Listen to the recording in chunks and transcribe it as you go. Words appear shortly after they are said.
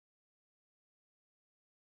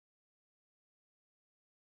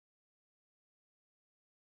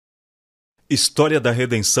História da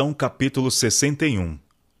Redenção, capítulo 61.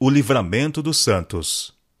 O Livramento dos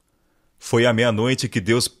Santos. Foi à meia-noite que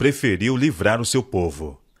Deus preferiu livrar o seu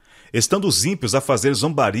povo. Estando os ímpios a fazer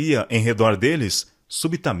zombaria em redor deles,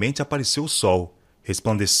 subitamente apareceu o sol,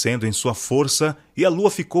 resplandecendo em sua força, e a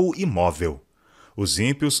lua ficou imóvel. Os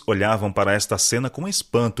ímpios olhavam para esta cena com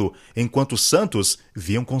espanto, enquanto os santos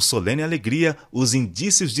viam com solene alegria os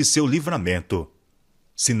indícios de seu livramento.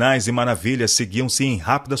 Sinais e maravilhas seguiam-se em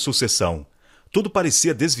rápida sucessão. Tudo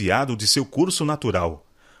parecia desviado de seu curso natural.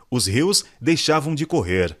 Os rios deixavam de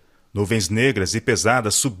correr. Nuvens negras e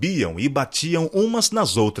pesadas subiam e batiam umas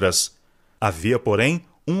nas outras. Havia, porém,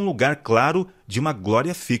 um lugar claro de uma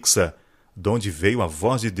glória fixa, donde veio a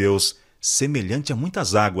voz de Deus, semelhante a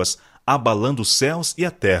muitas águas, abalando os céus e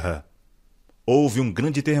a terra. Houve um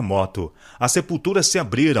grande terremoto. As sepulturas se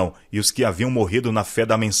abriram, e os que haviam morrido na fé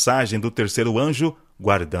da mensagem do terceiro anjo,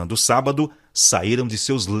 guardando o sábado, saíram de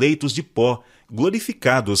seus leitos de pó,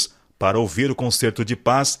 glorificados, para ouvir o concerto de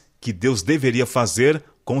paz que Deus deveria fazer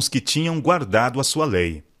com os que tinham guardado a sua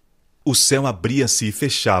lei. O céu abria-se e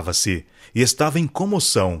fechava-se, e estava em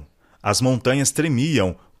comoção. As montanhas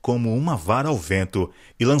tremiam como uma vara ao vento,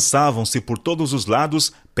 e lançavam-se por todos os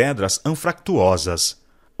lados pedras anfractuosas.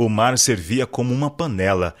 O mar servia como uma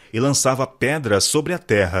panela, e lançava pedras sobre a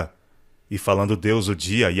terra. E falando Deus o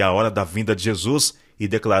dia e a hora da vinda de Jesus, e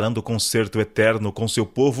declarando o concerto eterno com seu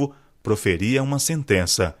povo, proferia uma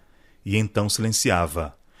sentença, e então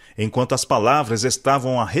silenciava, enquanto as palavras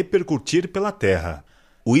estavam a repercutir pela terra.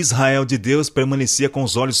 O Israel de Deus permanecia com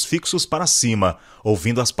os olhos fixos para cima,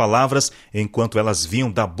 ouvindo as palavras, enquanto elas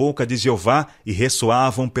vinham da boca de Jeová e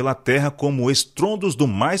ressoavam pela terra como estrondos do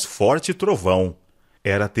mais forte trovão.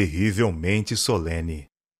 Era terrivelmente solene.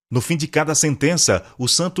 No fim de cada sentença,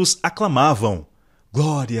 os santos aclamavam: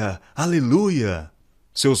 Glória! Aleluia!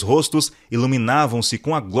 Seus rostos iluminavam-se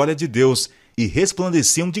com a glória de Deus e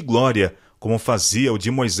resplandeciam de glória, como fazia o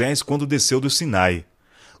de Moisés quando desceu do Sinai.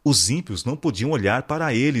 Os ímpios não podiam olhar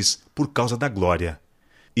para eles por causa da glória.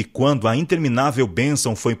 E quando a interminável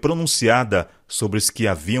bênção foi pronunciada sobre os que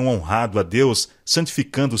haviam honrado a Deus,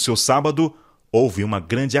 santificando o seu sábado, houve uma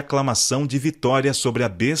grande aclamação de vitória sobre a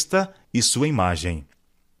besta e sua imagem.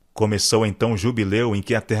 Começou então o jubileu em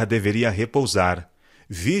que a terra deveria repousar.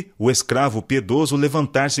 Vi o escravo piedoso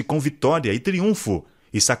levantar-se com vitória e triunfo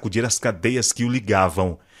e sacudir as cadeias que o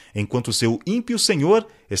ligavam, enquanto seu ímpio senhor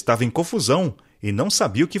estava em confusão e não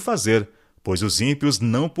sabia o que fazer, pois os ímpios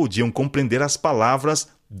não podiam compreender as palavras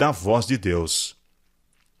da voz de Deus.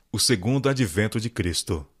 O segundo advento de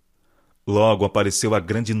Cristo. Logo apareceu a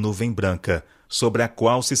grande nuvem branca, sobre a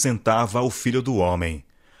qual se sentava o Filho do Homem.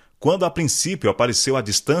 Quando a princípio apareceu à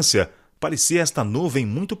distância, parecia esta nuvem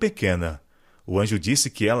muito pequena. O anjo disse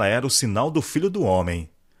que ela era o sinal do Filho do Homem.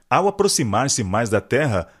 Ao aproximar-se mais da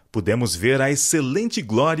terra, pudemos ver a excelente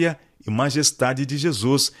glória e majestade de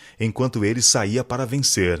Jesus, enquanto ele saía para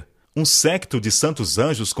vencer. Um séquito de santos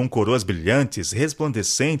anjos com coroas brilhantes,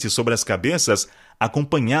 resplandecentes sobre as cabeças,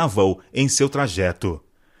 acompanhava-o em seu trajeto.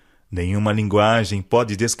 Nenhuma linguagem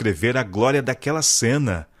pode descrever a glória daquela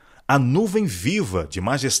cena. A nuvem viva, de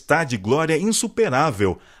majestade e glória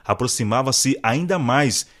insuperável, aproximava-se ainda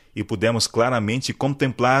mais e pudemos claramente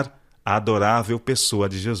contemplar a adorável pessoa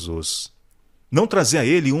de Jesus. Não trazia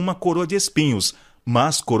ele uma coroa de espinhos,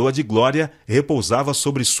 mas coroa de glória repousava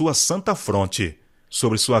sobre sua santa fronte.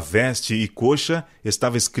 Sobre sua veste e coxa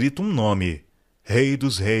estava escrito um nome: Rei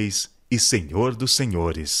dos Reis e Senhor dos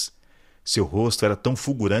Senhores. Seu rosto era tão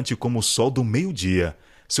fulgurante como o sol do meio-dia.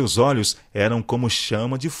 Seus olhos eram como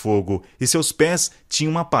chama de fogo, e seus pés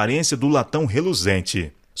tinham uma aparência do latão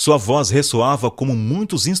reluzente. Sua voz ressoava como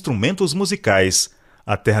muitos instrumentos musicais.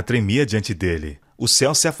 A terra tremia diante dele. Os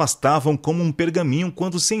céus se afastavam como um pergaminho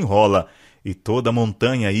quando se enrola, e toda a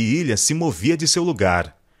montanha e ilha se movia de seu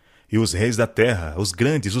lugar. E os reis da terra, os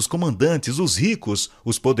grandes, os comandantes, os ricos,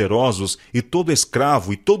 os poderosos, e todo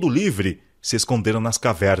escravo e todo livre, se esconderam nas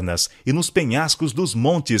cavernas e nos penhascos dos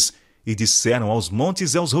montes, e disseram aos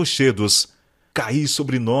montes e aos rochedos: Caí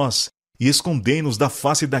sobre nós, e escondei-nos da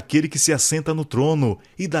face daquele que se assenta no trono,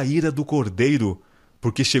 e da ira do Cordeiro,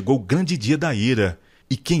 porque chegou o grande dia da ira,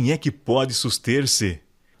 e quem é que pode suster-se?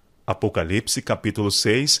 Apocalipse, capítulo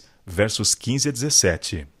 6, versos 15 a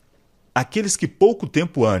 17. Aqueles que pouco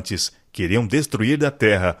tempo antes queriam destruir da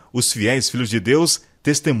terra os fiéis filhos de Deus,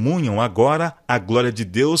 testemunham agora a glória de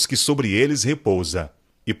Deus que sobre eles repousa.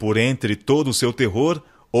 E por entre todo o seu terror,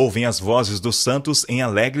 ouvem as vozes dos santos em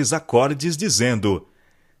alegres acordes, dizendo: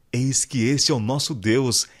 Eis que este é o nosso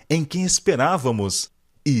Deus, em quem esperávamos,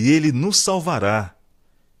 e ele nos salvará.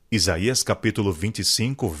 Isaías capítulo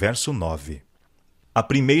 25, verso 9. A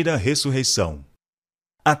primeira ressurreição.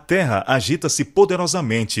 A terra agita-se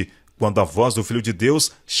poderosamente quando a voz do Filho de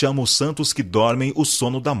Deus chama os santos que dormem o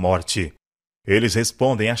sono da morte. Eles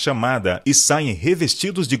respondem à chamada e saem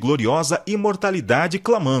revestidos de gloriosa imortalidade,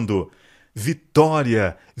 clamando: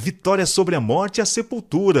 Vitória! Vitória sobre a morte e a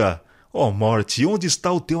sepultura! Ó morte, onde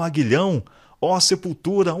está o teu aguilhão? Ó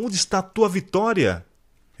sepultura, onde está a tua vitória?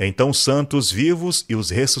 Então os santos vivos e os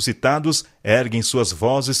ressuscitados erguem suas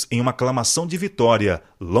vozes em uma aclamação de vitória,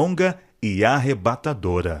 longa e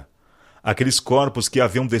arrebatadora. Aqueles corpos que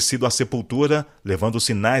haviam descido à sepultura, levando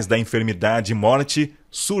sinais da enfermidade e morte,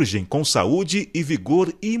 surgem com saúde e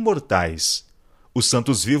vigor imortais. Os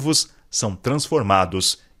santos vivos são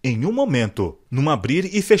transformados, em um momento, num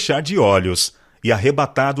abrir e fechar de olhos, e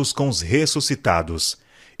arrebatados com os ressuscitados,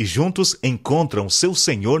 e juntos encontram seu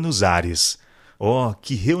Senhor nos ares. Oh,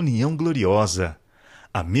 que reunião gloriosa!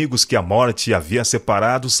 Amigos que a morte havia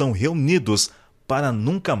separado são reunidos para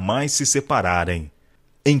nunca mais se separarem.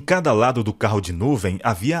 Em cada lado do carro de nuvem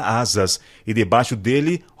havia asas, e debaixo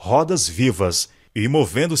dele rodas vivas, e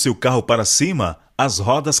movendo-se o carro para cima, as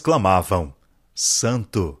rodas clamavam: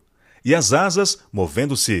 Santo! E as asas,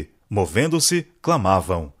 movendo-se,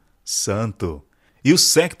 clamavam: Santo! E o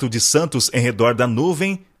séquito de santos em redor da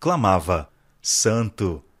nuvem clamava: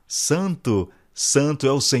 Santo! Santo! Santo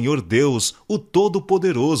é o Senhor Deus, o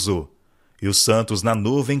Todo-Poderoso! E os santos na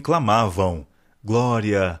nuvem clamavam: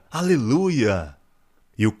 Glória! Aleluia!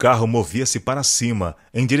 E o carro movia-se para cima,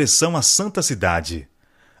 em direção à santa cidade.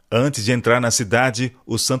 Antes de entrar na cidade,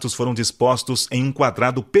 os santos foram dispostos em um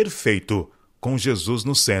quadrado perfeito, com Jesus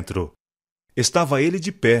no centro. Estava ele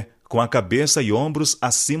de pé, com a cabeça e ombros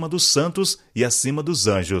acima dos santos e acima dos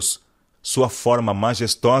anjos. Sua forma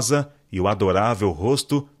majestosa e o adorável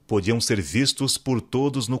rosto podiam ser vistos por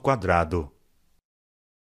todos no quadrado.